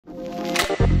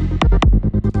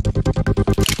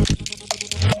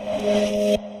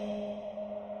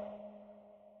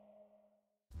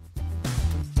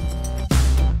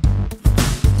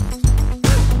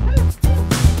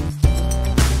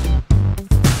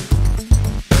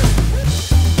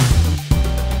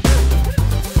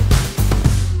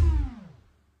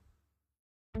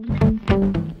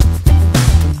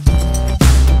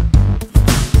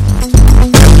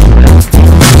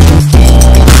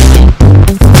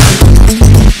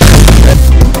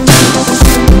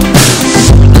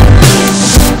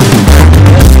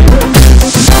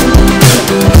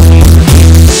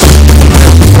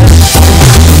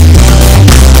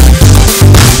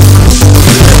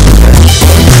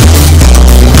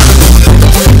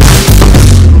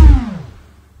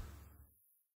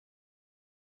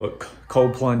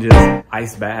Cold plunges,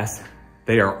 ice baths,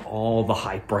 they are all the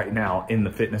hype right now in the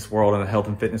fitness world and the health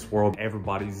and fitness world.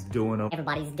 Everybody's doing them.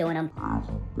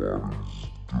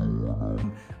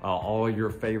 All your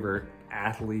favorite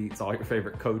athletes, all your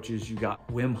favorite coaches. You got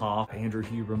Wim Hof, Andrew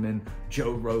Huberman,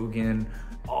 Joe Rogan.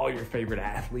 All your favorite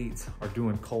athletes are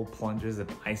doing cold plunges and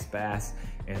ice baths.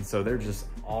 And so they're just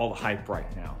all the hype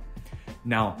right now.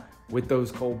 Now, with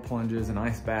those cold plunges and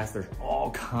ice baths, there's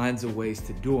all kinds of ways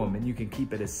to do them. And you can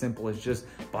keep it as simple as just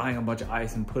buying a bunch of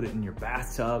ice and put it in your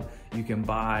bathtub. You can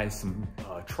buy some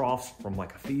troughs from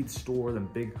like a feed store, them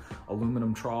big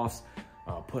aluminum troughs.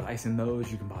 Put ice in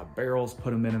those. You can buy barrels,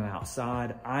 put them in and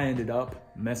outside. I ended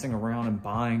up messing around and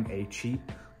buying a cheap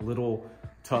little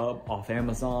tub off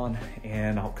Amazon,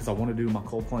 and because I want to do my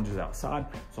cold plunges outside,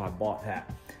 so I bought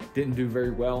that. Didn't do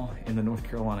very well in the North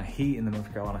Carolina heat, in the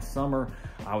North Carolina summer.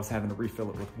 I was having to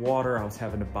refill it with water. I was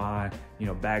having to buy,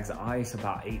 bags of ice,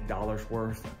 about $8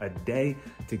 worth a day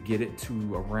to get it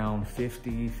to around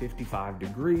 50, 55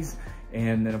 degrees.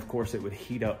 And then of course it would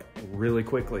heat up really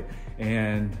quickly.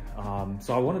 And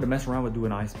so I wanted to mess around with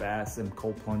doing ice baths and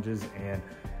cold plunges, and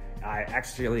I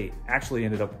actually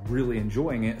ended up really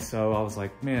enjoying it. So I was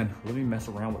like, man, let me mess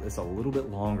around with this a little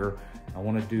bit longer. I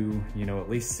want to do, at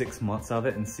least 6 months of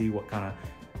it and see what kind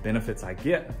of benefits I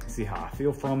get, see how I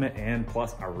feel from it. And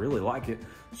plus I really like it.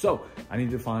 So I need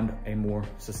to find a more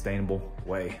sustainable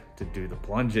way to do the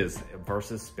plunges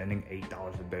versus spending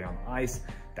 $8 a day on ice.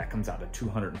 That comes out to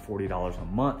 $240 a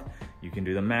month. You can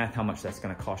do the math, how much that's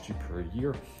going to cost you per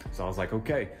year. So I was like,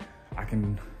 okay,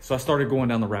 so I started going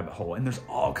down the rabbit hole, and there's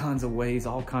all kinds of ways,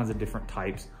 all kinds of different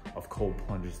types of cold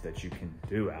plunges that you can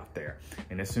do out there.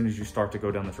 And as soon as you start to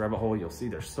go down this rabbit hole, you'll see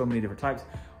there's so many different types,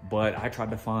 but I tried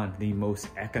to find the most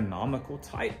economical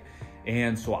type.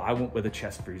 And so I went with a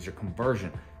chest freezer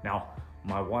conversion. Now,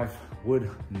 my wife would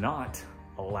not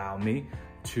allow me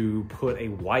to put a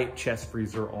white chest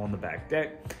freezer on the back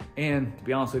deck. And to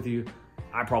be honest with you,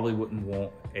 I probably wouldn't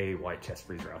want a white chest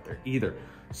freezer out there either.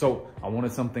 So I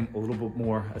wanted something a little bit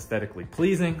more aesthetically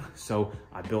pleasing. So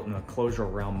I built an enclosure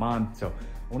around mine. So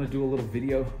I want to do a little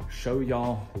video, show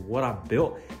y'all what I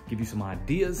built, give you some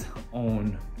ideas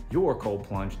on your cold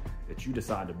plunge that you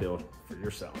decide to build for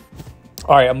yourself.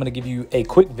 All right, I'm gonna give you a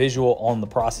quick visual on the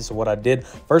process of what I did.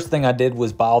 First thing I did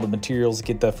was buy all the materials,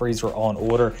 get the freezer on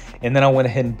order, and then I went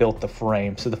ahead and built the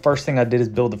frame. So the first thing I did is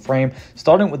build the frame,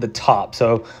 starting with the top.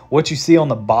 So what you see on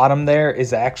the bottom there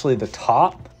is actually the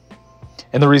top.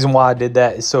 And the reason why I did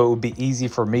that is so it would be easy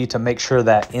for me to make sure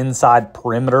that inside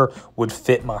perimeter would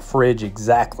fit my fridge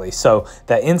exactly. So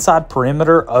that inside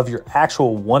perimeter of your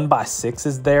actual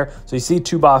 1x6s there. So you see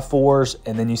 2x4s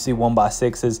and then you see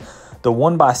 1x6s. The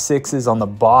 1x6s on the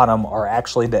bottom are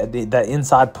actually that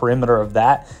inside perimeter of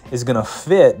that is going to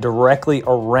fit directly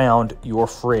around your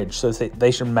fridge. So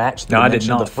they should match the dimension. Now I did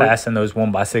not fasten those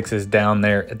 1x6s down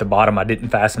there at the bottom. I didn't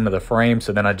fasten to the frame.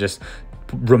 So then I just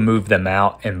remove them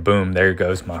out and boom, there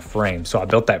goes my frame. So I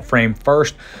built that frame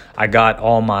first. I got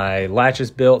all my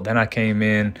latches built. Then I came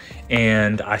in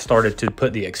and I started to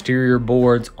put the exterior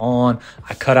boards on.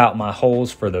 I cut out my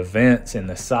holes for the vents in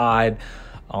the side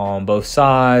on both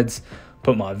sides,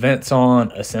 put my vents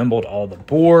on, assembled all the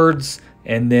boards,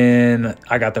 and then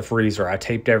I got the freezer. I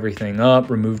taped everything up,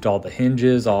 removed all the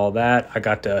hinges, all that. I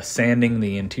got to sanding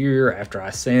the interior. After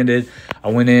I sanded, I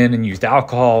went in and used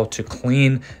alcohol to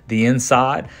clean the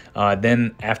inside.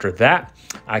 Then after that,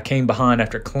 I came behind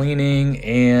after cleaning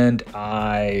and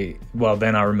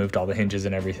then I removed all the hinges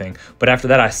and everything. But after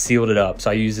that, I sealed it up. So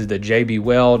I used the JB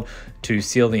Weld to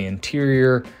seal the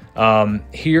interior.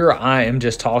 Here I am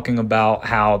just talking about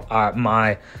how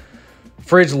my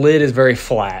fridge lid is very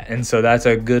flat, and so that's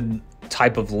a good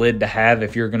type of lid to have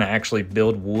if you're going to actually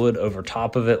build wood over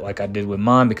top of it like I did with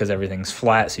mine, because everything's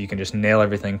flat, so you can just nail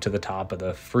everything to the top of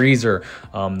the freezer.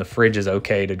 The fridge is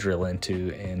okay to drill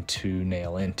into and to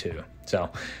nail into.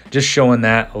 So just showing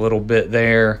that a little bit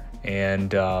there.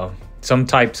 And some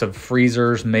types of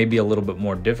freezers may be a little bit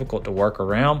more difficult to work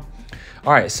around.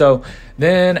 All right, so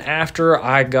then after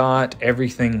I got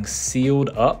everything sealed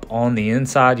up on the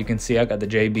inside, you can see I got the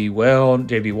JB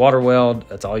water weld.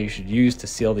 That's all you should use to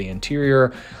seal the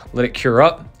interior. Let it cure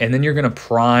up, and then you're gonna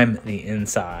prime the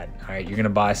inside. All right, you're gonna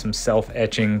buy some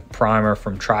self-etching primer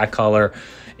from Tricolor,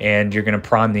 and you're gonna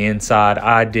prime the inside.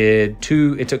 It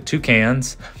took 2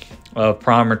 cans of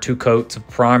primer, 2 coats of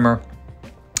primer.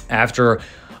 After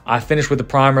I finished with the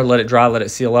primer, let it dry, let it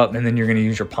seal up, and then you're going to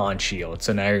use your pond shield.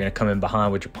 So now you're going to come in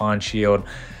behind with your pond shield.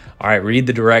 All right, read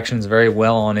the directions very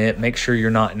well on it. Make sure you're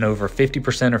not in over 50%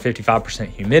 or 55%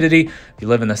 humidity. If you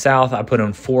live in the South, I put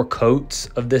on 4 coats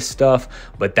of this stuff,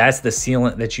 but that's the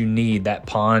sealant that you need, that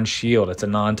pond shield. It's a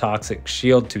non-toxic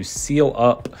shield to seal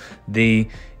up the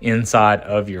inside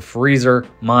of your freezer.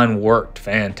 Mine worked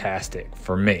fantastic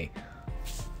for me.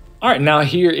 All right, now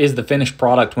here is the finished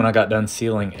product when I got done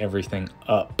sealing everything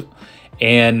up.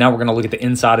 And now we're gonna look at the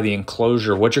inside of the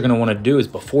enclosure. What you're gonna wanna do is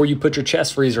before you put your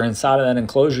chest freezer inside of that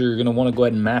enclosure, you're gonna wanna go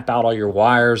ahead and map out all your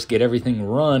wires, get everything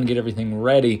run, get everything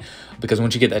ready. Because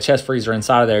once you get that chest freezer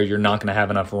inside of there, you're not gonna have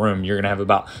enough room. You're gonna have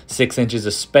about 6 inches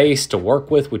of space to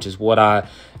work with, which is what I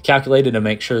calculated to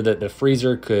make sure that the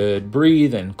freezer could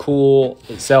breathe and cool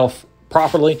itself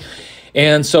properly.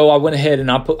 And so I went ahead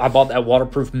and I bought that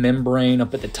waterproof membrane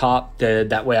up at the top.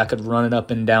 That way I could run it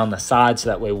up and down the side, so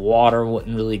that way water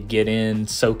wouldn't really get in,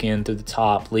 soak in through the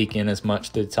top, leak in as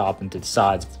much to the top and to the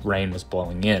sides if rain was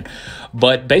blowing in.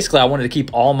 But basically I wanted to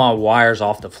keep all my wires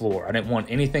off the floor. I didn't want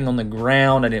anything on the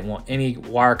ground. I didn't want any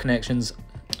wire connections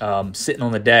sitting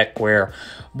on the deck where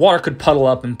water could puddle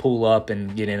up and pool up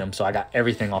and get in them. So I got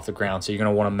everything off the ground. So you're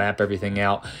going to want to map everything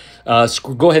out.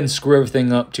 Go ahead and screw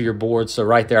everything up to your board. So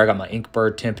right there, I got my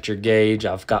Inkbird temperature gauge.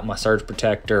 I've got my surge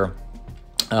protector.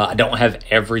 I don't have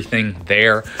everything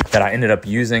there that I ended up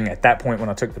using. At that point when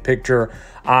I took the picture,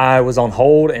 I was on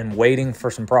hold and waiting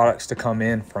for some products to come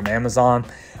in from Amazon.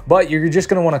 But you're just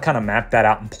going to want to kind of map that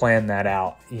out and plan that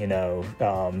out, you know,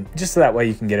 just so that way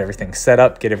you can get everything set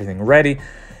up, get everything ready.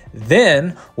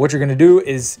 Then what you're going to do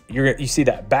is you see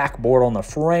that backboard on the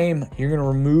frame. You're going to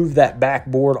remove that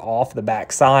backboard off the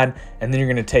back side, and then you're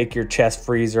going to take your chest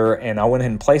freezer, and I went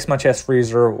ahead and placed my chest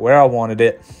freezer where I wanted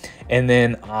it, and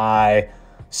then I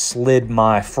slid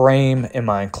my frame and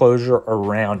my enclosure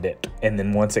around it. And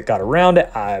then once it got around it,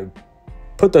 I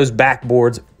put those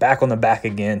backboards back on the back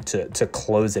again to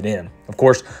close it in. Of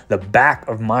course, the back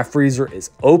of my freezer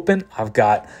is open. I've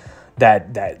got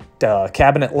that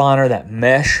cabinet liner, that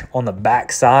mesh on the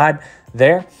back side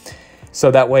there, so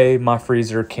that way my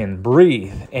freezer can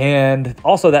breathe. And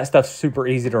also that stuff's super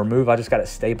easy to remove. I just got it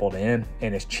stapled in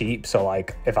and it's cheap. So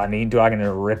like if I need to, I can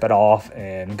just rip it off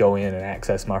and go in and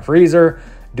access my freezer,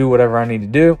 do whatever I need to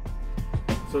do.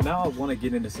 So now I want to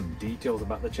get into some details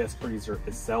about the chest freezer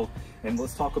itself, and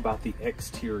let's talk about the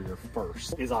exterior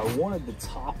first. Is I wanted the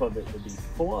top of it to be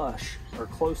flush or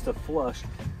close to flush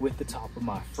with the top of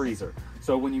my freezer.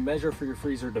 So when you measure for your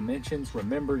freezer dimensions,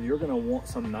 remember you're going to want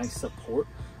some nice support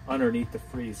underneath the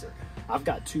freezer. I've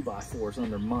got 2x4s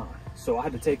under mine, so I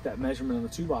had to take that measurement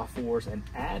of the 2x4s and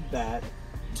add that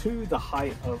to the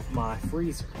height of my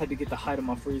freezer. I had to get the height of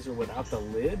my freezer without the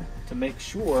lid to make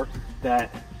sure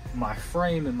that my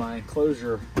frame and my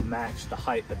enclosure match the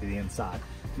height of the inside.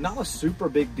 Not a super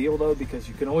big deal though, because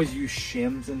you can always use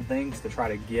shims and things to try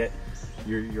to get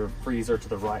your freezer to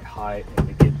the right height and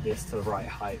to get this to the right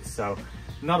height. So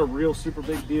not a real super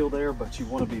big deal there, but you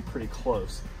want to be pretty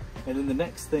close. And then the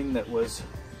next thing that was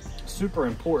super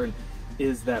important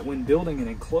is that when building an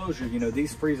enclosure, you know,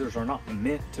 these freezers are not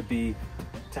meant to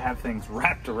have things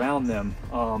wrapped around them.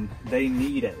 They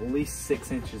need at least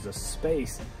 6 inches of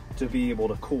space to be able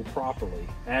to cool properly.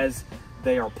 As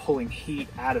they are pulling heat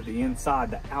out of the inside,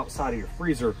 the outside of your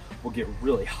freezer will get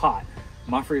really hot.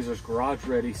 My freezer's garage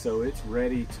ready, so it's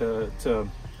ready to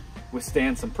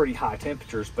withstand some pretty high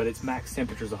temperatures, but its max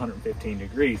temperature is 115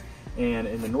 degrees. And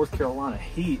in the North Carolina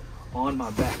heat on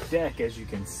my back deck, as you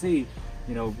can see,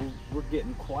 you know, we're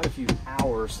getting quite a few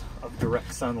hours of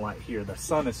direct sunlight here. The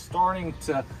sun is starting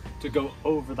to go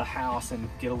over the house and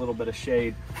get a little bit of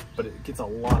shade, but it gets a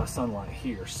lot of sunlight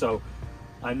here. So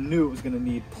I knew it was going to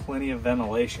need plenty of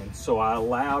ventilation. So I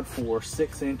allowed for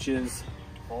 6 inches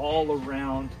all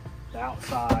around the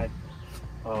outside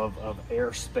of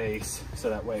airspace,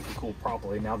 so that way it can cool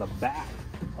properly. Now the back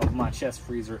of my chest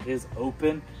freezer is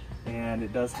open, and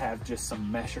it does have just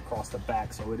some mesh across the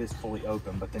back, so it is fully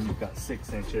open, but then you've got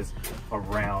 6 inches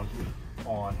around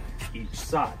on each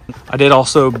side. I did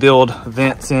also build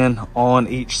vents in on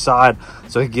each side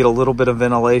so I could get a little bit of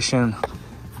ventilation.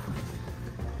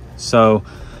 So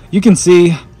you can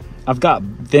see I've got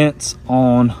vents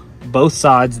on both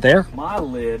sides there. My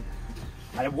lid,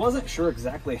 I wasn't sure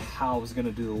exactly how I was going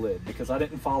to do the lid because I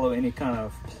didn't follow any kind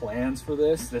of plans for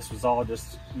this. This was all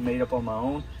just made up on my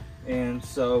own. And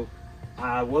so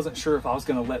I wasn't sure if I was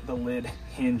going to let the lid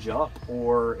hinge up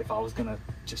or if I was going to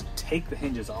just take the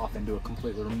hinges off and do a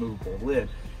completely removable lid.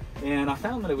 And I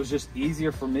found that it was just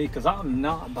easier for me because I'm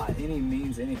not by any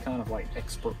means any kind of like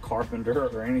expert carpenter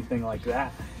or anything like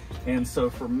that. And so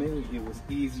for me, it was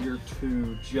easier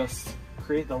to just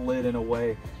create the lid in a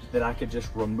way that I could just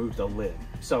remove the lid.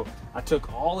 So I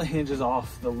took all the hinges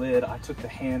off the lid. I took the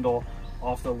handle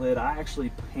off the lid. I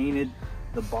actually painted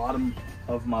the bottom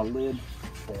of my lid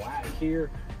black here.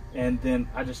 And then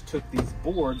I just took these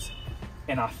boards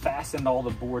and I fastened all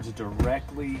the boards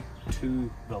directly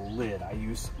to the lid. I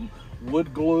used some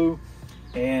wood glue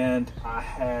and I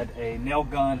had a nail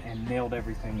gun and nailed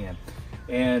everything in.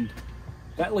 And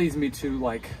that leads me to,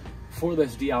 like, for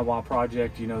this DIY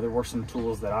project, you know, there were some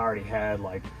tools that I already had,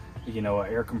 like, you know,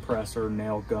 an air compressor,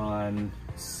 nail gun,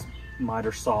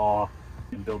 miter saw,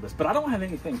 and build this. But I don't have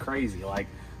anything crazy. Like,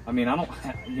 I mean, I don't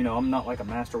have, you know, I'm not like a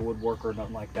master woodworker or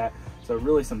nothing like that. So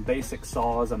really some basic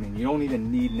saws. I mean, you don't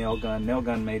even need nail gun. Nail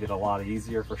gun made it a lot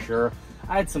easier for sure.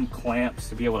 I had some clamps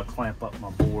to be able to clamp up my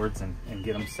boards and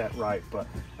get them set right, but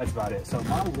that's about it. So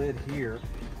my lid here,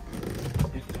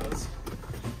 it does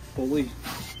fully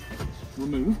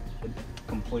remove,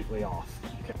 completely off.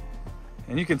 Okay.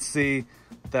 And you can see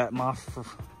that my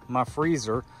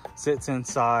freezer sits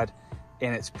inside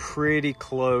and it's pretty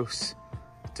close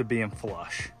to being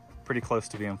flush. Pretty close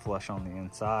to being flush on the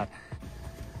inside.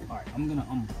 All right, I'm gonna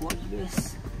unplug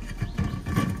this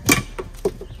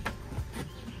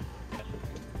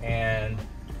and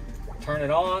turn it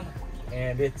on,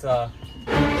 and it's oh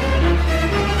man,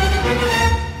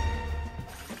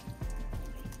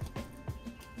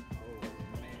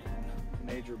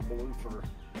 major blooper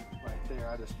right there.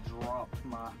 I just dropped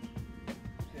my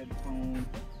headphone.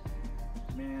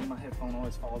 Man, my headphone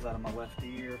always falls out of my left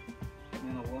ear.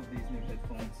 Man, I love these new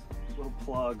headphones. Little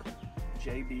plug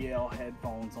JBL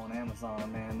headphones on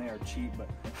Amazon, man. They are cheap, but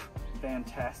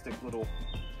fantastic little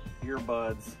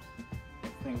earbuds.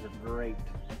 Things are great.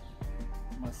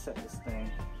 I'm gonna set this thing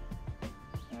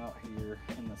out here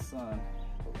in the sun.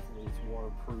 Hopefully it's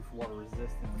waterproof, water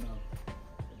resistant enough.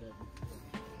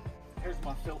 Here's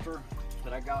my filter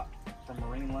that I got from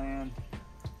Marineland.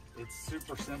 It's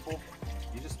super simple.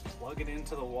 You just plug it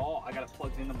into the wall. I got it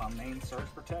plugged into my main surge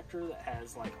protector that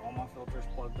has like all my filters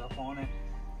plugged up on it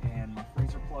and my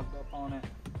freezer plugged up on it.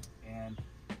 And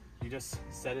you just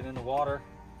set it in the water,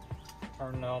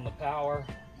 turn on the power,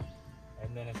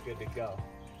 and then it's good to go.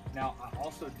 Now, I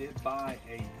also did buy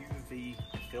a UV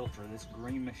filter, this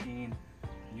Green Machine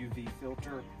UV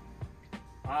filter.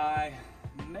 I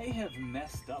may have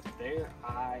messed up there.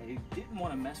 I didn't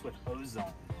want to mess with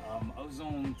ozone.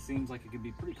 Ozone seems like it could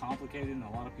be pretty complicated and a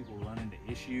lot of people run into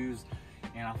issues.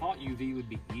 And I thought UV would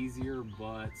be easier,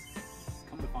 but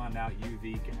come to find out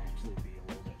UV can actually be a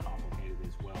little bit complicated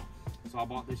as well. So I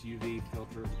bought this UV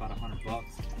filter, it's about $100.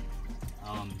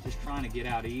 Just trying to get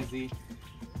out easy.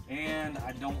 And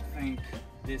I don't think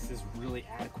this is really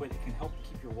adequate. It can help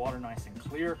keep your water nice and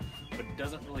clear, but it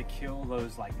doesn't really kill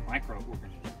those like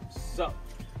microorganisms. So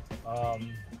I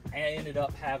ended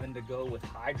up having to go with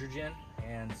hydrogen,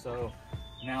 and so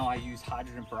now I use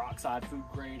hydrogen peroxide, food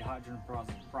grade hydrogen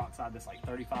peroxide that's like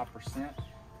 35%,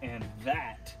 and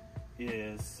that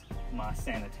is my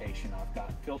sanitation. I've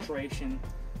got filtration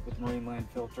with Marineland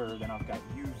filter, then I've got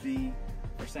UV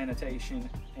for sanitation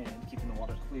and keeping the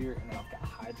water clear, and then I've got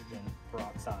hydrogen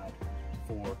peroxide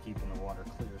for keeping the water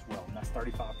clear as well, and that's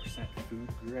 35% food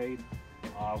grade.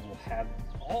 We'll have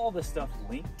all this stuff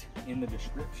linked in the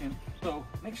description, so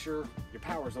make sure your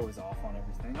power's always off on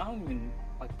everything. I don't even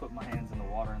like to put my hands in the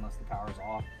water unless the power's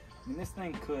off. I mean, this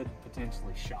thing could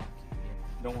potentially shock you.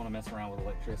 You don't want to mess around with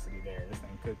electricity there. This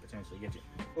thing could potentially get you.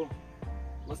 Well,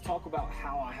 let's talk about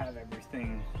how I have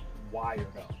everything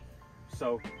wired up.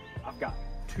 So I've got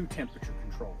two temperature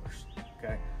controllers,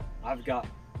 okay? I've got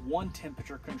one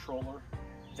temperature controller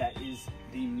that is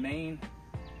the main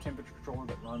temperature controller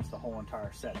that runs the whole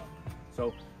entire setup.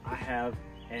 So I have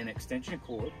an extension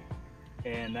cord,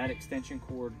 and that extension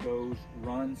cord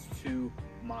runs to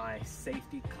my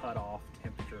safety cutoff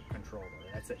temperature controller.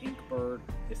 That's an Inkbird.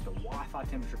 It's the Wi-Fi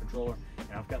temperature controller,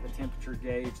 and I've got the temperature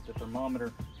gauge, the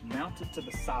thermometer, mounted to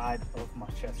the side of my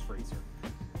chest freezer.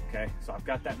 Okay, so I've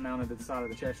got that mounted to the side of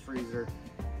the chest freezer.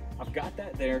 I've got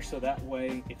that there so that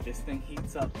way if this thing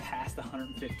heats up past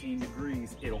 115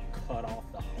 degrees, it'll cut off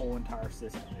the whole entire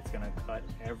system. It's gonna cut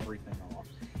everything off.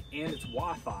 And it's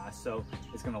Wi-Fi, so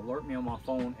it's gonna alert me on my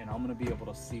phone, and I'm gonna be able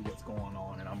to see what's going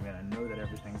on, and I'm gonna know that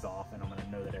everything's off, and I'm gonna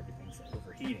know that everything's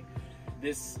overheating.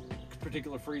 This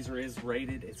particular freezer is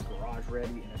rated, it's garage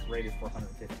ready, and it's rated for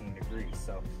 115 degrees.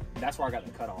 So that's where I got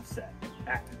the cutoff set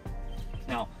at.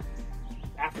 Now,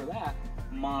 after that,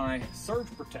 my surge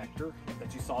protector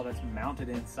that you saw that's mounted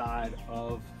inside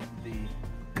of the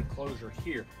enclosure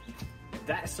here,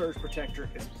 that surge protector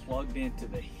is plugged into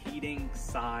the heating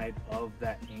side of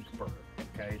that Inkbird,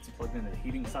 okay? It's plugged into the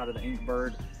heating side of the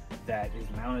Inkbird that is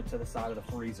mounted to the side of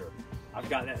the freezer. I've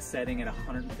got that setting at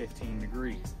 115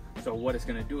 degrees. So what it's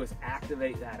gonna do is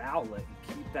activate that outlet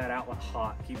and keep that outlet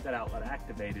hot, keep that outlet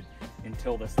activated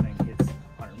until this thing hits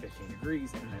 115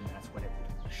 degrees, and then that's when it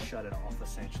will shut it off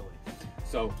essentially.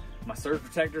 So my surge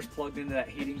protector is plugged into that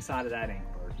heating side of that ink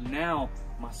bird. Now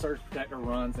my surge protector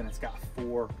runs, and it's got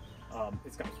four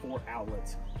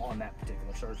outlets on that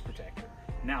particular surge protector.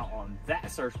 Now on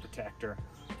that surge protector,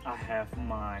 I have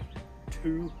my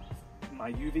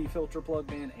UV filter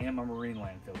plugged in and my marine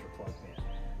land filter plugged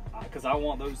in, because I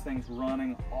want those things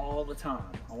running all the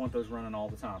time. I want those running all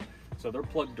the time. So they're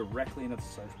plugged directly into the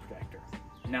surge protector.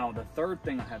 Now the third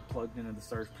thing I have plugged into the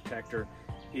surge protector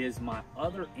is my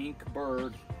other ink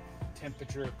bird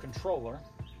temperature controller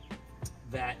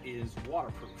that is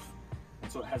waterproof.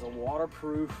 And so it has a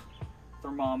waterproof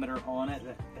thermometer on it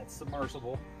that's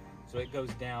submersible, so it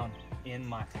goes down in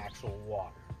my actual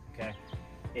water, okay?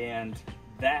 And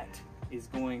that is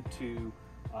going to,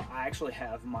 I actually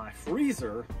have my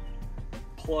freezer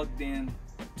plugged in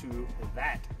to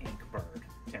that ink bird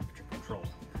temperature controller.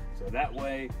 So that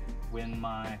way, when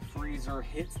my freezer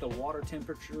hits the water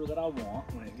temperature that I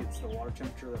want, when it gets the water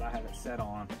temperature that I have it set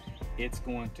on, it's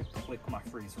going to click my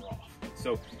freezer off.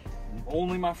 So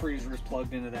only my freezer is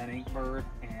plugged into that ink bird,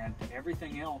 and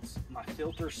everything else, my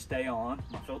filters stay on,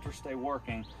 my filters stay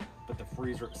working, but the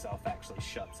freezer itself actually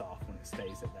shuts off when it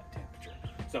stays at that temperature.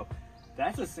 So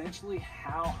that's essentially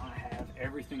how I have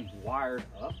everything wired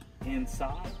up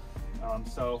inside.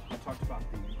 So I talked about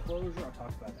the enclosure, I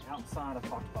talked about the outside, I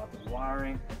talked about the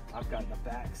wiring, I've got the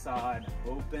back side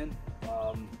open.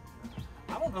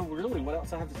 I don't know really what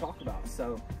else I have to talk about.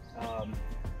 So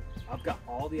I've got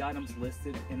all the items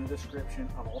listed in the description.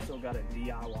 I've also got a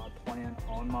DIY plan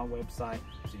on my website,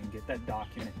 so you can get that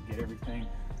document and get everything.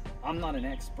 I'm not an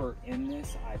expert in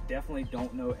this. I definitely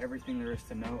don't know everything there is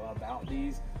to know about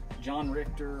these. John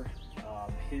Richter,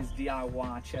 his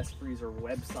DIY chest freezer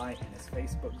website and his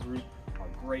Facebook group are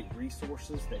great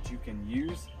resources that you can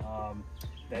use,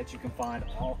 that you can find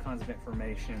all kinds of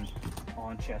information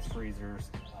on chest freezers.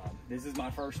 This is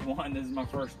my first one, this is my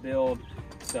first build,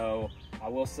 so I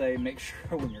will say make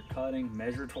sure when you're cutting,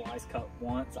 measure twice, cut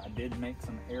once. I did make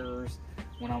some errors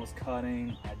when I was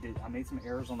cutting. I made some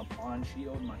errors on the pond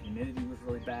shield. My humidity was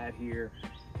really bad here,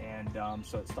 and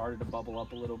so it started to bubble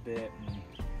up a little bit. And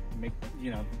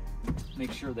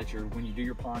make sure that when you do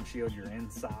your pond shield, you're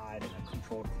inside in a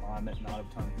controlled climate, not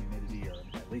a ton of humidity,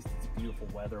 or at least it's beautiful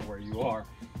weather where you are.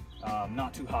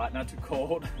 Not too hot, not too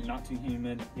cold, not too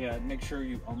humid. Yeah, make sure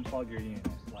you unplug your unit.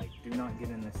 Like, do not get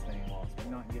in this thing while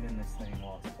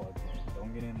it's plugged in.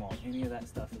 Don't get in while any of that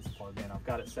stuff is plugged in. I've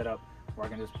got it set up where I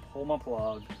can just pull my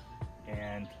plug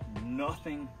and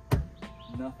nothing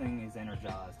is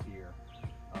energized here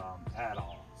at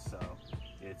all. So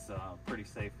it's pretty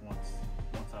safe once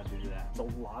I do that.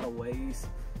 There's a lot of ways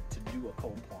to do a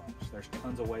cold plunge. There's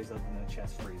tons of ways other than a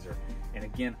chest freezer. And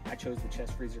again, I chose the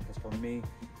chest freezer because for me,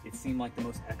 it seemed like the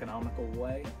most economical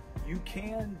way. You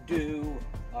can do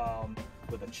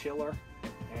with a chiller,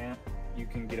 and you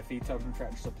can get a feed tub from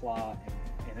Tractor Supply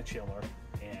and a chiller,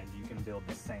 and you can build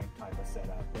the same type of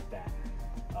setup with that.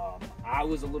 I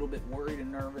was a little bit worried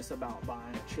and nervous about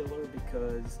buying a chiller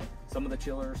because some of the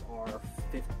chillers are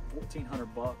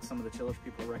 $1,400. Some of the chillers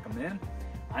people recommend.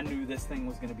 I knew this thing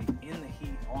was going to be in the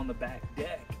heat on the back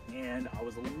deck, and I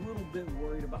was a little bit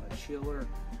worried about a chiller,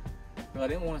 but I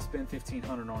didn't want to spend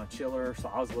 $1,500 on a chiller, so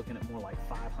I was looking at more like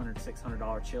 $500,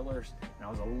 $600 chillers, and I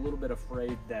was a little bit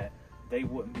afraid that they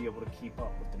wouldn't be able to keep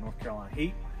up with the North Carolina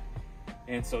heat.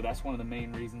 And so that's one of the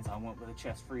main reasons I went with a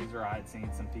chest freezer. I had seen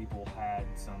some people had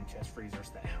some chest freezers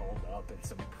that held up in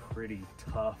some pretty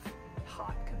tough,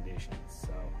 hot conditions.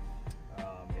 So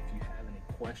if you have any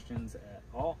questions at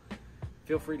all,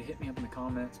 feel free to hit me up in the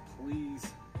comments.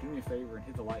 Please do me a favor and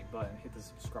hit the like button, hit the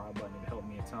subscribe button. It would help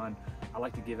me a ton. I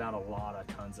like to give out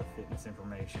tons of fitness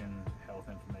information, health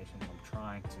information. I'm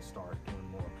trying to start doing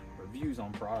more reviews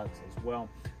on products as well.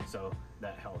 So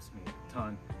that helps me a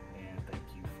ton. And thank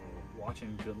you for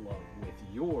watching. Good luck with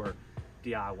your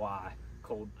DIY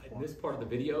cold plunge. In this part of the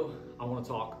video, I want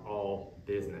to talk all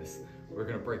business. We're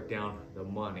going to break down the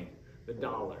money, the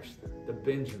dollars, the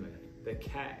Benjamin, the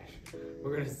cash.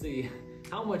 We're going to see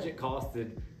how much it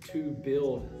costed to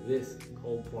build this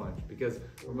cold plunge, because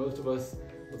for most of us,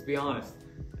 let's be honest,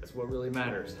 that's what really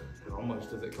matters. How much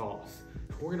does it cost?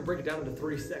 We're going to break it down into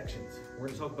 3 sections. We're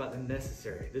going to talk about the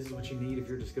necessary. This is what you need if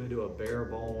you're just going to do a bare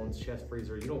bones chest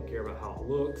freezer. You don't care about how it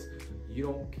looks. You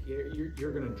don't care.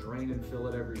 You're going to drain and fill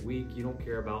it every week. You don't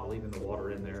care about leaving the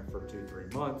water in there for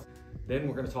 2-3 months. Then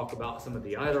we're going to talk about some of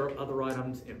the other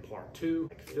items in part 2,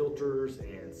 like filters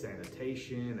and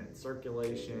sanitation and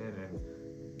circulation and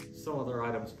some other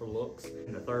items for looks.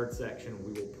 In the third section,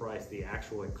 we will price the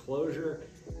actual enclosure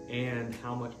and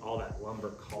how much all that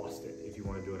lumber costed if you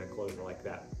want to do an enclosure like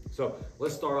that. So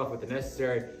let's start off with the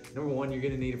necessary. Number one, you're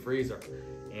gonna need a freezer.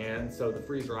 And so the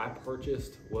freezer I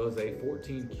purchased was a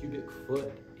 14 cubic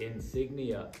foot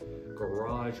Insignia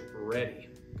garage ready,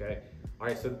 okay? All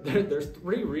right, so there's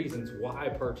 3 reasons why I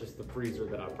purchased the freezer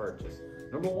that I purchased.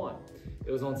 Number one,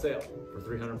 it was on sale for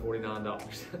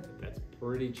 $349. That's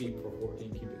pretty cheap for a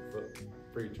 14 cubic foot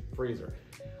freezer.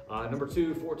 Number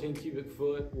two, 14 cubic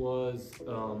foot was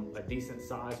a decent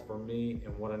size for me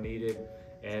and what I needed.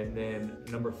 And then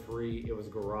number 3, it was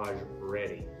garage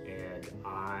ready. And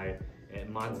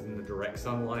mine's in the direct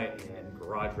sunlight, and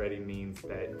garage ready means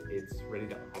that it's ready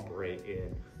to operate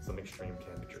in some extreme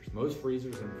temperatures. Most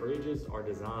freezers and fridges are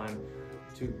designed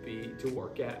to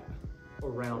work at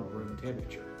around room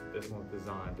temperature. This one's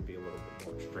designed to be a little bit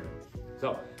more extreme.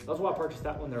 So that's why I purchased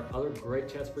that one. There are other great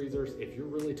chest freezers. If you're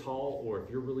really tall or if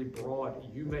you're really broad,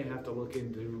 you will have to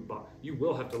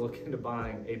look into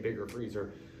buying a bigger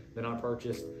freezer than I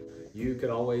purchased. You could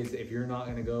always, if you're not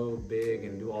gonna go big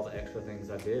and do all the extra things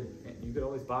I did, you could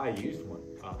always buy a used one.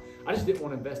 I just didn't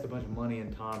want to invest a bunch of money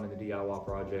and time in the DIY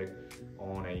project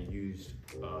on a used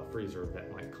freezer that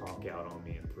might conk out on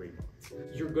me in 3 months.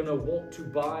 You're gonna want to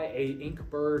buy a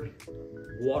Inkbird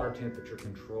water temperature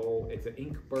control. It's an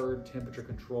Inkbird temperature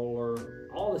controller.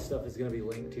 All this stuff is gonna be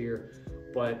linked here,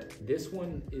 but this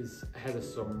one has a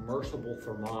submersible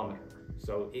thermometer.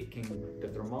 So the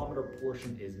thermometer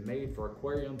portion is made for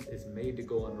aquariums, it's made to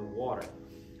go underwater.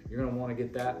 You're gonna wanna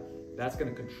get that. That's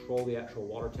gonna control the actual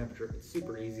water temperature. It's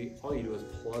super easy. All you do is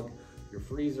plug your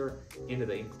freezer into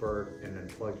the Inkbird and then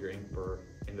plug your Inkbird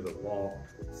into the wall,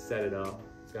 set it up.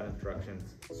 It's got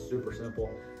instructions, super simple.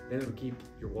 Then it'll keep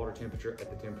your water temperature at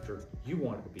the temperature you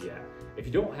want it to be at. If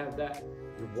you don't have that,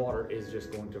 your water is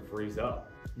just going to freeze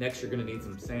up. Next, you're gonna need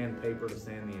some sandpaper to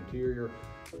sand the interior.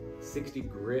 60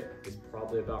 grit is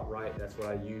probably about right. That's what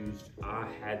I used. I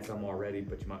had some already,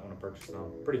 but you might wanna purchase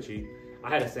some, pretty cheap. I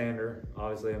had a sander.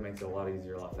 Obviously, it makes it a lot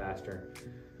easier, a lot faster.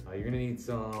 You're gonna need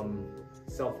some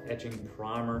self-etching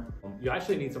primer. You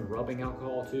actually need some rubbing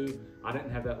alcohol too. I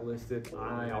didn't have that listed.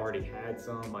 I already had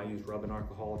some. I used rubbing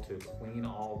alcohol to clean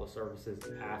all the surfaces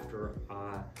after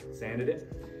I sanded it.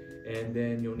 And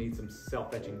then you'll need some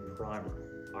self-etching primer.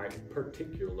 All right,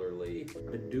 particularly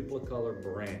the Duplicolor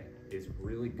brand is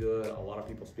really good. A lot of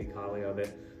people speak highly of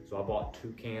it. So I bought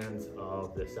 2 cans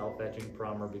of the self-etching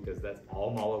primer because that's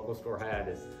all my local store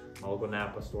had. My local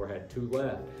Napa store had 2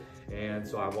 left. And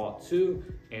so I bought 2,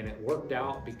 and it worked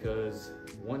out because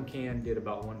 1 can did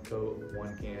about 1 coat,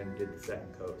 1 can did the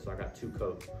second coat. So I got 2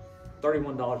 coats.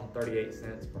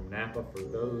 $31.38 from Napa for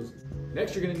those.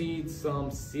 Next, you're gonna need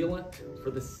some sealant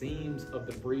for the seams of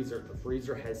the freezer. The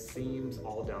freezer has seams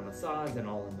all down the sides and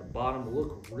all in the bottom.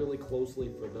 Look really closely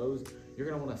for those. You're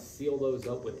gonna wanna seal those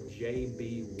up with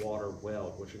JB Water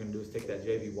Weld. What you're gonna do is take that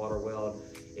JB Water Weld.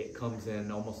 It comes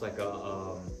in almost like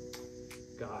a,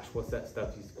 gosh, what's that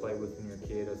stuff you used to play with when you were a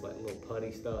kid? It's like little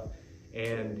putty stuff.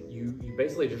 And you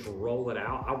basically just roll it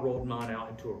out. I rolled mine out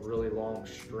into a really long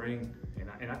string,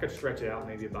 and I could stretch it out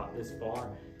maybe about this far,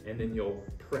 and then you'll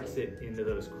press it into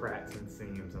those cracks and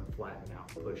seams and flatten it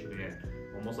out and push it in.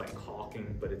 Almost like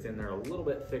caulking, but it's in there a little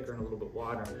bit thicker and a little bit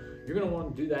wider. You're gonna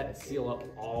want to do that to seal up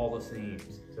all the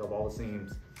seams. Seal up all the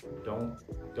seams.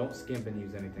 Don't skimp and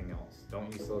use anything else.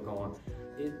 Don't use silicone.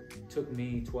 It took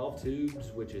me 12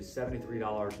 tubes, which is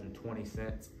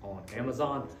 $73.20 on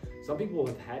Amazon. Some people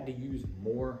have had to use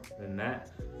more than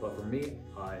that, but for me,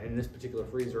 in this particular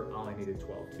freezer, I only needed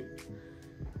 12 tubes.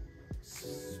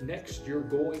 Next, you're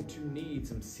going to need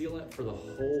some sealant for the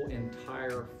whole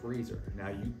entire freezer. Now,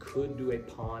 you could do a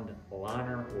pond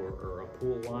liner or a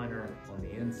pool liner on the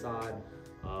inside.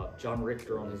 John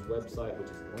Richter on his website, which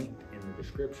is linked in the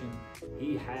description,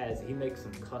 he makes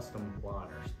some custom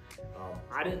liners.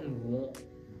 I didn't want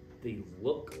the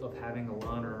look of having a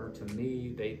liner. To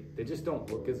me, they just don't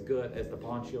look as good as the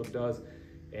Pond Shield does.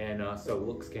 And so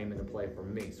looks came into play for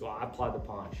me. So I applied the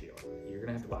Pond Shield. You're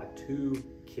gonna have to buy 2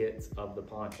 kits of the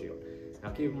Pond Shield. Now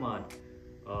keep in mind,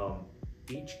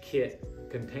 each kit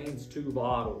contains 2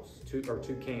 bottles, 2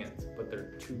 cans, but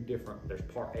they're 2 different. There's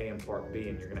part A and part B,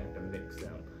 and you're gonna have to mix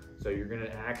them. So you're gonna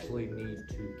actually need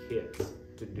 2 kits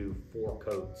to do 4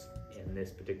 coats in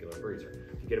this particular freezer.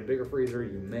 If you get a bigger freezer,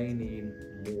 you may need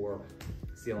more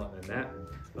sealant than that.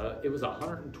 It was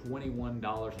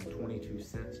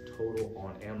 $121.22 total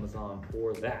on Amazon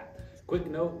for that. Quick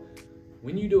note,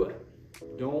 when you do it,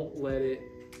 don't let it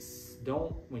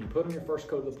when you put on your first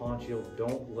coat of the pond shield,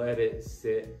 don't let it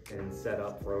sit and set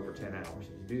up for over 10 hours. If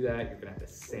you do that, you're gonna have to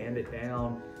sand it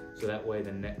down so that way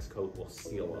the next coat will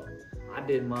seal up. I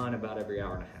did mine about every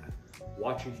hour and a half.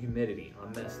 Watch your humidity. I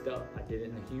messed up. I did it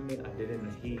in the humid, I did it in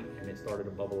the heat, and it started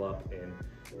to bubble up and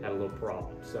had a little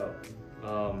problem. So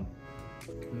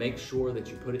make sure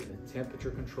that you put it in a temperature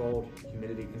controlled,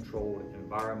 humidity controlled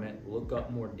environment. Look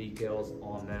up more details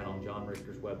on that on John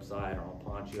Richter's website or on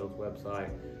Pond Shield's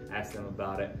website. Ask them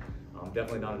about it. I'm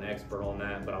definitely not an expert on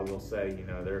that, but I will say, you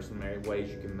know, there are some ways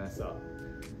you can mess up.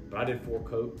 But I did 4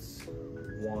 coats,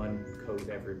 1 coat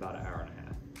every about an hour and a half.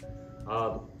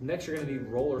 Next, you're gonna need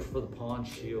rollers for the Pond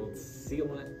Shield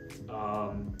sealant.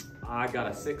 I got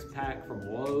a 6-pack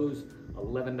from Lowe's,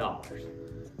 $11.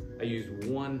 I used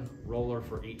 1 roller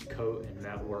for each coat, and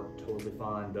that worked totally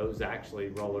fine. Those actually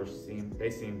rollers seem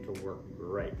to work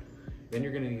great. Then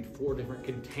you're gonna need 4 different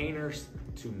containers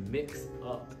to mix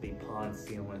up the pond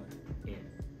sealant in.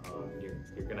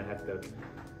 You're gonna have to,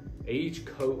 each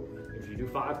coat, if you do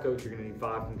 5 coats, you're gonna need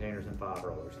 5 containers and 5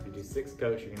 rollers. If you do 6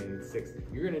 coats, you're gonna need 6.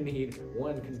 You're gonna need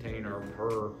 1 container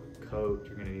per coat.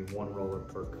 You're gonna need 1 roller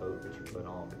per coat that you put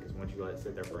on, because once you let it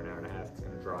sit there for an hour and a half, it's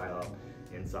gonna dry up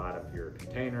inside of your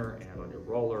container and on your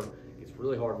roller. It gets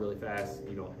really hard really fast.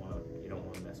 You don't wanna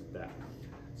mess with that.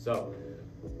 So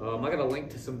I got a link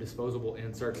to some disposable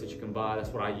inserts that you can buy. That's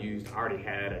what I used. I already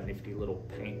had a nifty little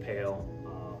paint pail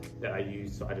that I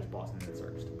used, so I just bought some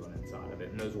inserts to put inside of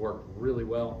it, and those worked really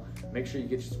well. Make sure you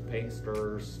get some paint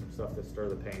stirrers, some stuff to stir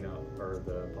the paint up or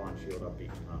the pond shield up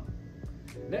each time.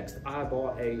 Next, I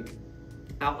bought a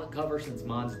outlet cover, since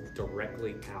mine's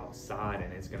directly outside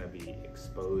and it's gonna be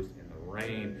exposed in the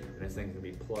rain, and this thing's gonna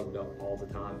be plugged up all the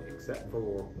time except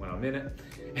for when I'm in it.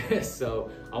 So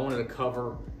I wanted a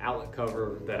outlet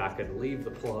cover that I could leave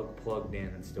the plug plugged in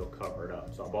and still cover it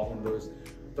up. So I bought one of those,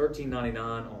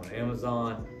 $13.99 on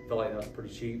Amazon. Felt like that was pretty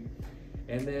cheap.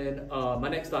 And then my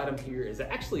next item here is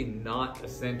actually not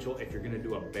essential if you're gonna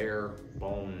do a bare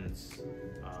bones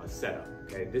setup,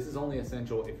 okay? This is only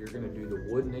essential if you're gonna do the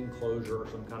wooden enclosure or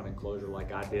some kind of enclosure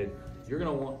like I did. You're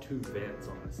gonna want 2 vents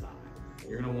on the side.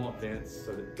 You're gonna want vents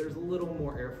so that there's a little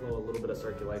more airflow, a little bit of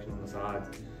circulation on the sides.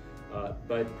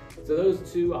 So those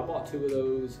 2, I bought 2 of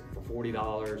those for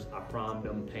 $40. I primed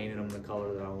them, painted them the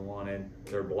color that I wanted.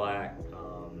 They're black,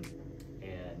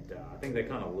 and I think they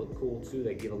kind of look cool too.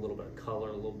 They give a little bit of color,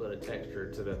 a little bit of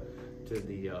texture to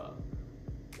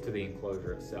the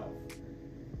enclosure itself.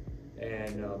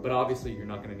 And but obviously you're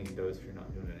not going to need those if you're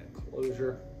not doing an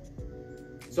enclosure.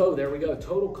 So there we go.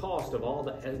 Total cost of all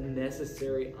the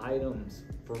necessary items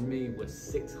for me was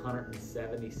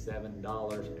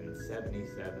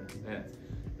 $677.77.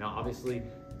 Now obviously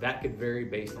that could vary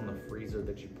based on the freezer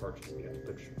that you purchase. If you have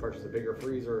to purchase a bigger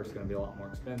freezer, it's going to be a lot more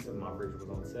expensive. My freezer was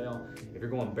on sale. If you're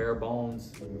going bare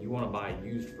bones and you want to buy a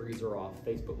used freezer off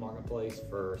Facebook Marketplace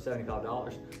for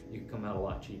 $75, you can come out a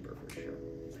lot cheaper for sure.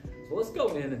 So let's go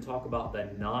in and talk about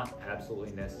the not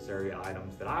absolutely necessary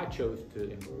items that I chose to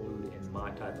include in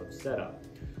my type of setup.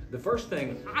 The first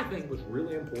thing I think was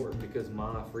really important because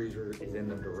my freezer is in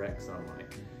the direct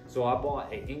sunlight. So I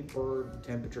bought an Inkbird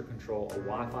temperature control, a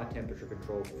Wi-Fi temperature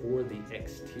control for the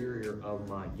exterior of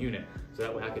my unit. So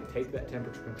that way I could take that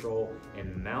temperature control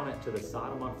and mount it to the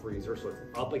side of my freezer so it's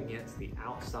up against the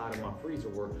outside of my freezer,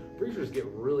 where freezers get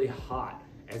really hot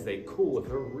as they cool. If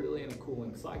they're really in a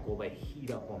cooling cycle, they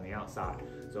heat up on the outside.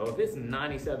 So if it's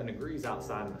 97 degrees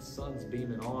outside and the sun's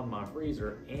beaming on my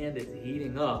freezer and it's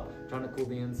heating up, trying to cool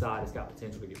the inside, it's got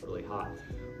potential to get really hot.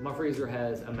 My freezer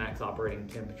has a max operating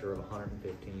temperature of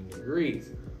 115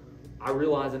 degrees. I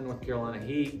realize in North Carolina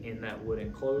heat, in that wood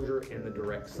enclosure, in the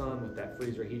direct sun with that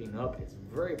freezer heating up, it's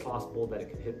very possible that it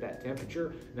could hit that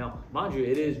temperature. Now, mind you,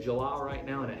 it is July right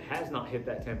now and it has not hit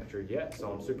that temperature yet,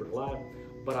 so I'm super glad.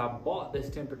 But I bought this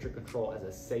temperature control as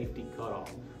a safety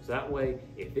cutoff. So that way,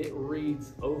 if it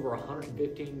reads over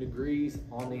 115 degrees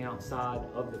on the outside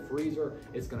of the freezer,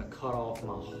 it's gonna cut off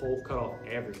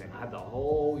everything. I have the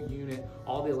whole unit,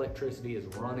 all the electricity is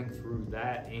running through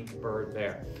that Inkbird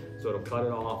there. So it'll cut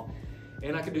it off.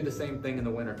 And I could do the same thing in the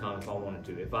wintertime if I wanted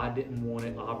to. If I didn't want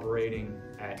it operating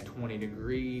at 20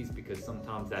 degrees, because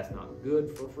sometimes that's not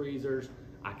good for freezers,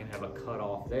 I can have a cut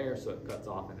off there so it cuts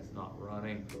off and it's not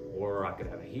running. Or I could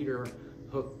have a heater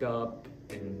hooked up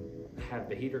and have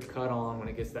the heater cut on when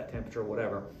it gets that temperature or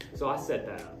whatever. So I set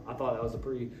that up. I thought that was a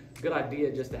pretty good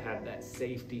idea just to have that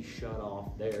safety shut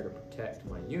off there to protect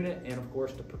my unit and of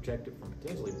course to protect it from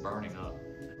potentially burning up.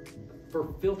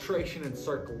 For filtration and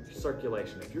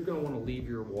circulation, if you're gonna wanna leave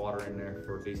your water in there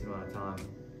for a decent amount of time,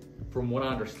 from what I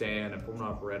understand and from what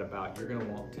I've read about, you're gonna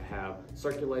want to have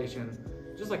circulation,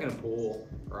 just like in a pool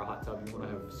or a hot tub. You wanna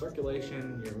have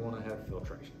circulation, you wanna have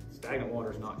filtration. Stagnant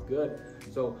water is not good.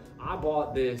 So I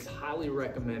bought this highly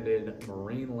recommended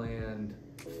Marineland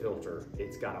filter.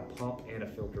 It's got a pump and a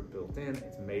filter built in.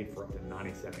 It's made for up to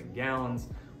 97 gallons,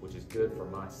 which is good for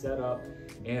my setup.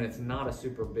 And it's not a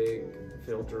super big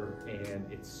filter, and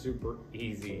it's super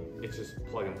easy. It's just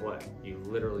plug and play. You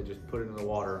literally just put it in the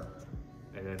water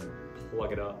and then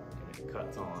plug it up, and it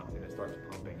cuts on and it starts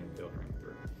pumping and filtering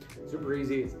through. Super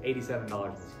easy. It's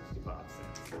 $87.65.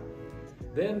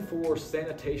 Then for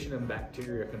sanitation and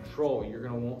bacteria control, you're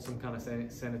gonna want some kind of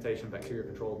sanitation bacteria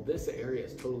control. This area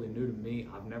is totally new to me.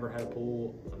 I've never had a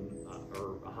pool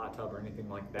or a hot tub or anything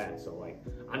like that. So like,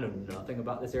 I know nothing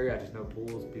about this area. I just know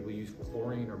pools, people use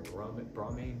chlorine or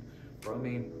bromine, how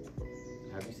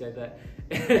do you say that?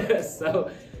 So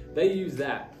they use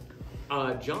that.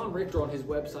 John Richter on his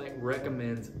website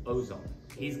recommends ozone.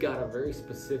 He's got a very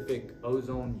specific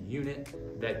ozone unit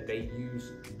that they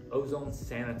use. Ozone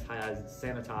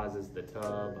sanitizes the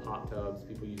tub, hot tubs.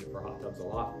 People use it for hot tubs a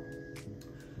lot.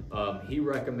 He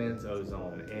recommends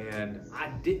ozone, and I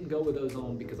didn't go with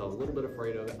ozone because I was a little bit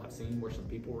afraid of it. I've seen where some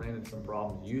people ran into some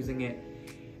problems using it,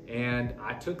 and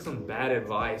I took some bad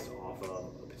advice off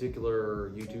of a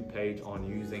particular YouTube page on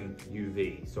using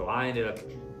UV. So I ended up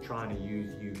trying to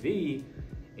use UV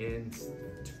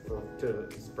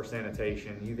for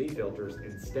sanitation, UV filters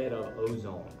instead of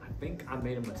ozone. I think I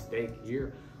made a mistake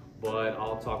here, but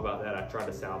I'll talk about that. I tried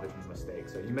to salvage my mistake.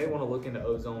 So you may want to look into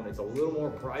ozone. It's a little more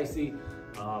pricey.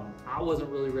 I wasn't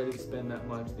really ready to spend that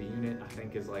much. The unit I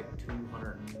think is like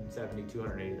 $270,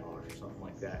 $280 or something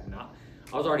like that. And I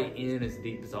was already in as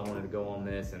deep as I wanted to go on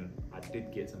this, and I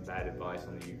did get some bad advice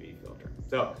on the UV filter.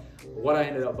 So what I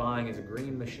ended up buying is a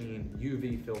Green Machine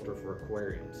UV filter for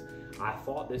aquariums. I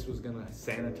thought this was gonna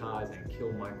sanitize and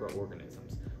kill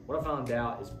microorganisms. What I found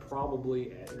out is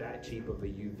probably at that cheap of a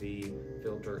UV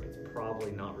filter, it's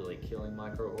probably not really killing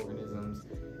microorganisms.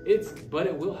 But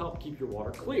it will help keep your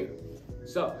water clear.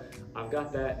 So I've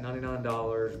got that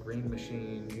 $99 Green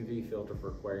Machine UV filter for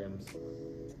aquariums.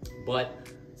 But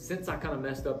since I kind of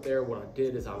messed up there, what I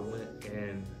did is I went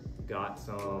and got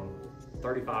some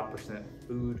 35%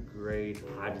 food grade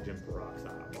hydrogen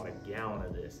peroxide. I bought a gallon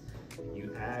of this.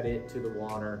 You add it to the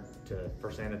water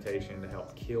for sanitation to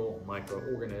help kill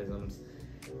microorganisms.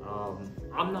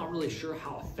 I'm not really sure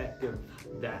how effective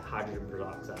that hydrogen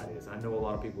peroxide is. I know a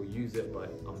lot of people use it,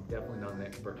 but I'm definitely not an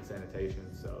expert in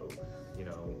sanitation. So, you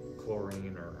know,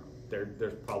 chlorine or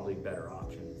there's probably better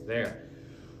options there.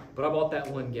 But I bought that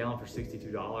 1 gallon for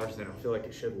 $62, and I feel like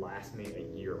it should last me a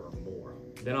year or more.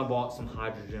 Then I bought some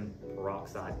hydrogen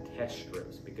peroxide test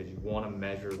strips because you want to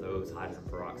measure those hydrogen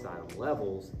peroxide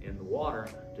levels in the water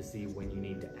to see when you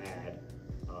need to add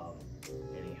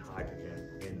any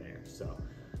hydrogen in there. So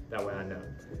that way I know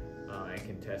and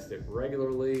can test it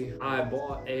regularly. I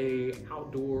bought a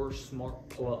outdoor smart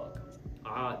plug.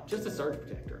 Just a surge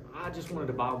protector. I just wanted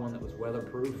to buy one that was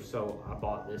weatherproof, so I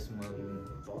bought this one.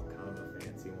 Bought kind of a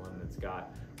fancy one that's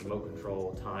got remote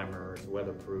control, timer, it's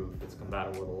weatherproof, it's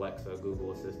compatible with Alexa,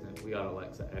 Google Assistant. We got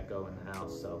Alexa Echo in the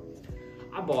house, so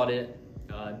I bought it.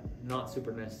 Not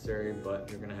super necessary, but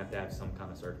you're gonna have to have some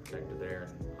kind of surge protector there,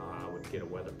 and I would get a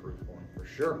weatherproof one for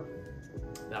sure.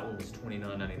 That one was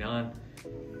 $29.99.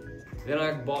 Then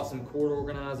I bought some cord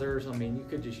organizers. I mean, you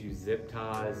could just use zip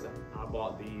ties. I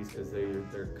bought these because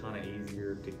they're kind of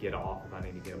easier to get off if I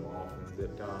need to get them off than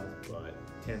zip ties, but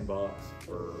 $10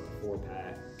 for a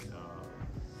 4-pack.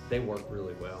 They work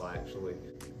really well, actually.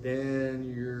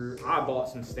 Then I bought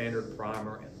some standard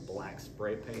primer and black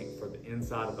spray paint for the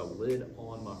inside of the lid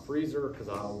on my freezer because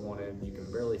you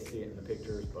can barely see it in the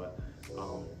pictures, but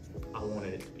I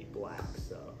wanted it to be black,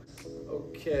 so.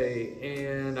 Okay,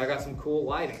 and I got some cool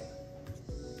lighting.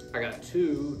 I got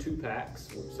two packs,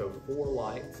 so 4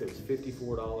 lights. It was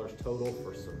 $54 total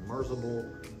for submersible,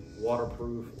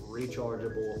 waterproof,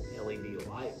 rechargeable LED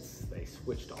lights. They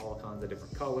switched to all kinds of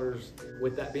different colors.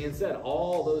 With that being said,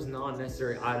 all those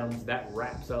non-necessary items, that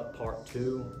wraps up part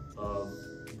 2 of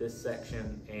this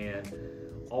section, and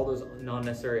all those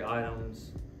non-necessary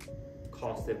items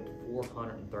costed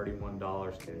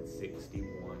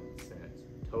 $431.61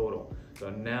 total. So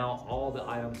now all the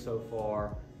items so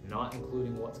far, not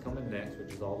including what's coming next,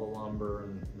 which is all the lumber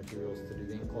and materials to do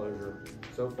the enclosure.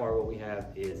 So far what we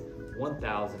have is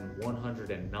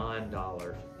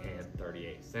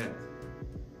 $1,109.38.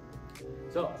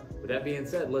 So with that being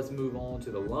said, let's move on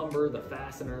to the lumber, the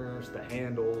fasteners, the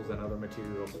handles, and other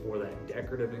materials for that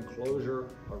decorative enclosure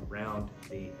around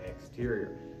the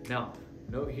exterior. Now,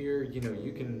 Note here, you know,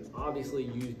 you can obviously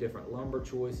use different lumber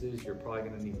choices. You're probably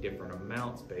gonna need different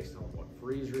amounts based on what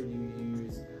freezer you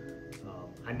use.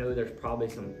 I know there's probably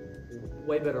some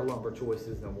way better lumber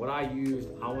choices than what I used.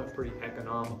 I went pretty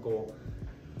economical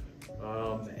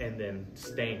and then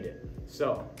stained it.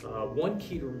 So one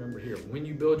key to remember here, when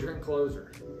you build your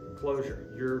enclosure,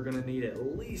 you're gonna need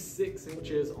at least 6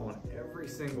 inches on every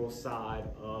single side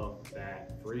of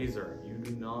that freezer. You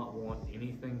do not want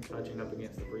anything touching up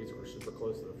against the freezer or super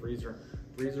close to the freezer.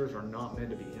 Freezers are not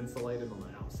meant to be insulated on the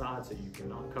outside, so you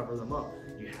cannot cover them up.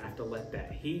 You have to let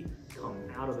that heat come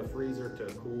out of the freezer to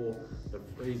cool the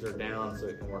freezer down so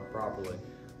it can work properly.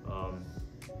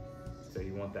 So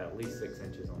you want that at least 6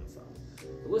 inches on the side. So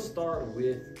let's start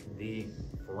with the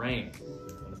frame.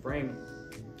 On the frame,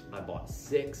 I bought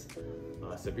 6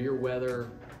 severe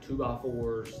weather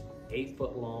 2x4s, 8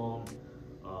 foot long,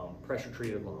 pressure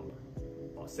treated lumber.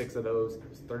 Bought 6 of those. It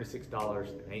was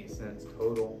 $36.08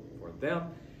 total for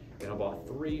them. Then I bought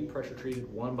 3 pressure treated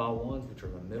 1x1s, which are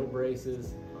the middle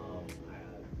braces. I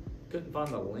couldn't find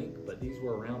the link, but these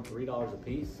were around $3 a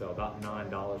piece, so about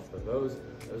 $9 for those.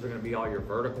 Those are going to be all your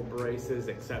vertical braces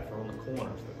except for on the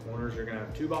corners. The corners you're going to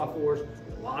have 2x4s,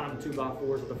 bottom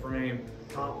 2x4s of the frame,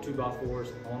 top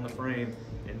 2x4s on the frame,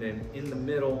 and then in the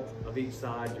middle of each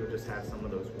side you'll just have some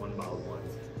of those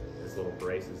 1x1s, those little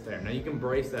braces there. Now you can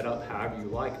brace that up however you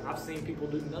like. I've seen people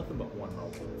do nothing but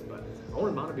 1x1s, but I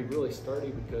wanted mine to be really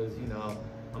sturdy because, you know,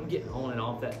 I'm getting on and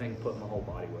off that thing, putting my whole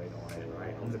body weight on it,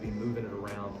 right? I'm gonna be moving it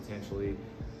around potentially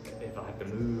if I have to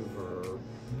move or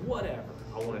whatever.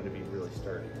 I want it to be really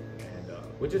sturdy, and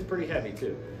which is pretty heavy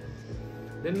too.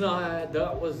 Then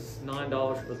that was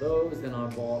 $9 for those. Then I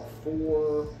bought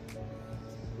 4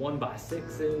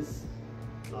 1x6s.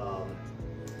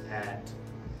 At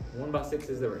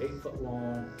 1x6s, they were 8 foot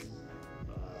long.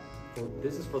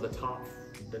 This is for the top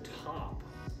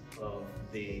of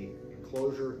the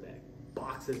enclosure that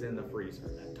boxes in the freezer,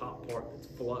 that top part that's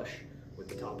flush with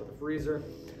the top of the freezer.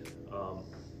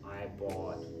 I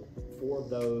bought 4 of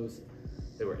those.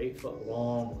 They were 8 foot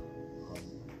long.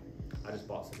 I just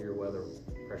bought severe weather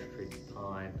pressure treated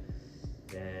pine.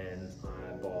 Then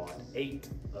I bought 8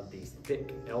 of these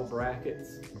thick L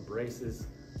brackets, braces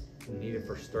needed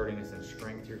for sturdiness and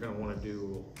strength. You're going to want to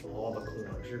do all the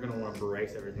corners. You're going to want to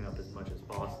brace everything up as much as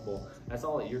possible. That's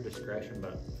all at your discretion,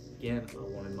 but again, I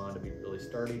wanted mine to be really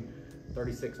sturdy.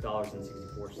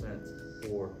 $36.64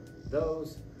 for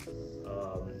those.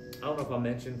 I don't know if I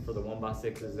mentioned for the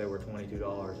 1x6s they were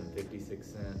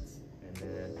 $22.56, and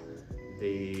then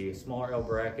the smaller L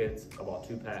brackets, I bought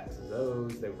 2 packs of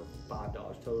those. They were $5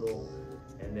 total.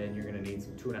 And then you're gonna need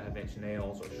some 2.5 inch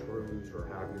nails or screws or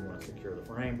however you want to secure the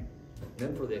frame.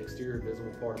 Then for the exterior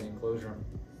visible part of the enclosure,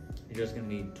 you're just gonna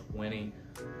need 20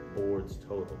 boards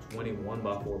total, 20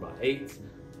 1x4x8s.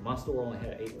 My store only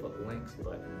had 8 foot lengths,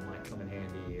 but it might come in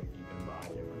handy if you can buy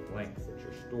different lengths at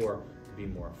your store to be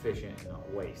more efficient and not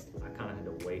waste. I kind of had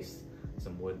to waste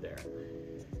some wood there.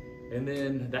 And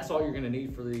then that's all you're gonna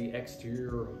need for the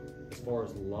exterior as far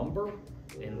as lumber,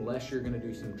 unless you're gonna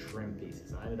do some trim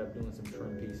pieces. I ended up doing some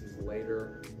trim pieces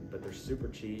later, but they're super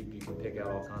cheap. You can pick out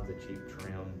all kinds of cheap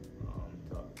trim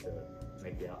to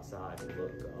make the outside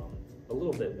look a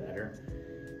little bit better.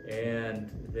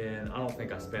 And then I don't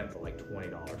think I spent like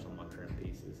 $20 on my trim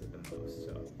pieces at the most.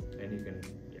 So, and you can,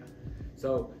 yeah.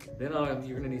 So then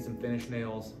you're gonna need some finish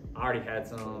nails. I already had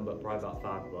some, but probably about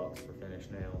 $5 for finish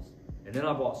nails. And then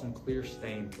I bought some clear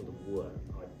stain for the wood.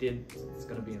 It's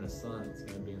gonna be in the sun, it's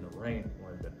gonna be in the rain. I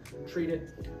wanted to treat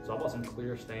it. So I bought some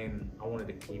clear stain. I wanted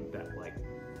to keep that like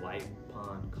light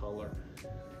pine color.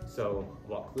 So I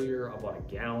bought clear, I bought a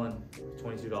gallon,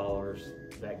 $22.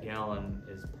 That gallon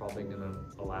is probably gonna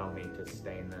allow me to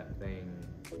stain that thing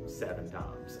 7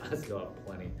 times. I still have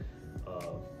plenty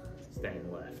of stain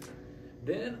left.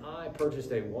 Then I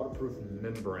purchased a waterproof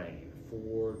membrane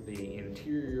for the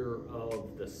interior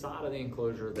of the side of the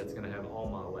enclosure that's gonna have all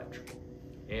my electrical.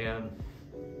 And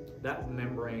that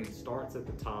membrane starts at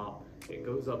the top, it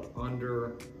goes up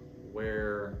under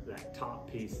where that top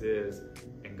piece is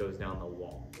and goes down the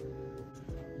wall.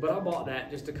 But I bought that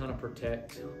just to kind of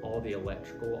protect all the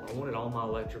electrical. I wanted all my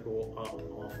electrical up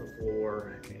off the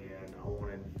floor, and I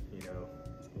wanted, you know,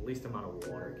 the least amount of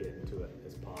water getting into it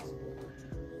as possible.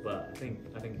 But I think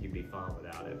you'd be fine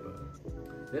without it.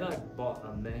 But then I bought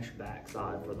a mesh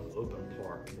backside for the open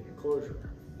part of the enclosure.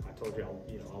 I told you,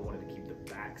 I wanted to keep the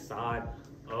backside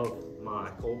of my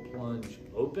Cold Plunge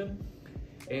open.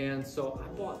 And so I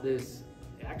bought this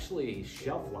actually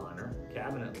shelf liner,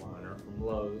 cabinet liner from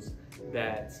Lowe's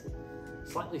that's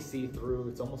slightly see-through.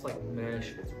 It's almost like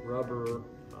mesh, it's rubber,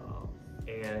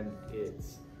 and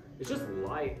it's It's just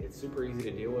light, it's super easy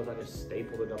to deal with. I just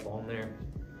stapled it up on there.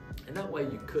 And that way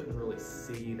you couldn't really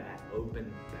see that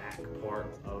open back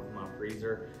part of my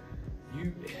freezer.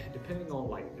 Depending on,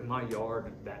 like in my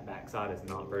yard, that backside is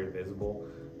not very visible.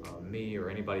 Me or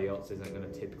anybody else isn't going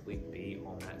to typically be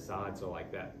on that side, so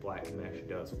like that black mesh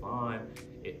does fine.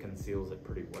 It conceals it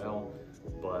pretty well,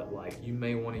 but like you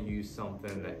may want to use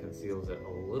something that conceals it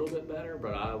a little bit better,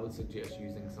 but I would suggest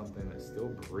using something that's still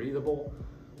breathable,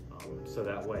 so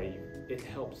that way it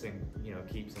helps and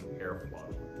keep some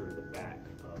airflow through the back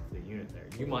of the unit there.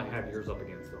 You might have yours up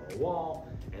against a wall,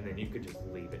 and then you could just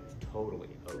leave it totally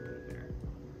open there.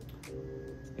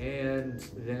 And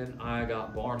then I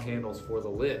got barn handles for the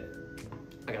lid.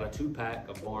 I got a 2-pack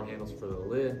of barn handles for the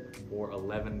lid for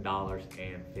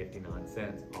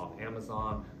 $11.59 off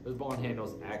Amazon. Those barn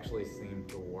handles actually seem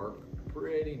to work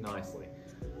pretty nicely,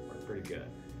 work pretty good.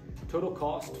 Total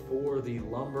cost for the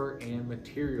lumber and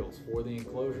materials for the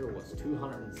enclosure was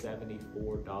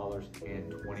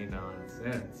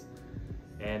 $274.29.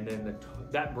 And then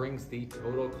that brings the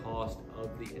total cost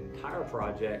of the entire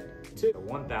project to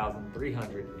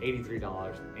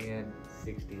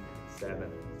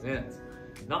 $1,383.67.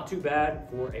 Not too bad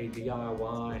for a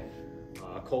DIY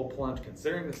cold plunge,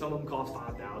 considering that some of them cost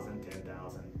 $5,000,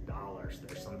 $10,000.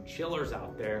 There's some chillers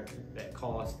out there that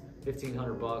cost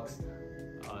 $1,500,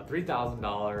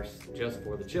 $3,000 just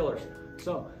for the chillers.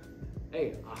 So,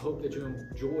 hey, I hope that you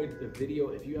enjoyed the video.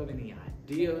 If you have any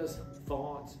ideas,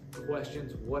 thoughts,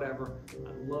 questions, whatever,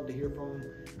 I'd love to hear from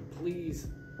them. Please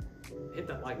hit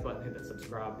that like button, hit that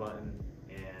subscribe button,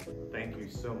 and thank you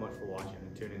so much for watching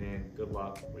and tuning in. Good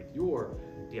luck with your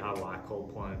DIY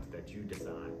cold plunge that you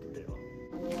decide to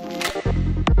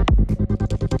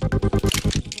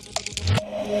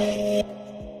build.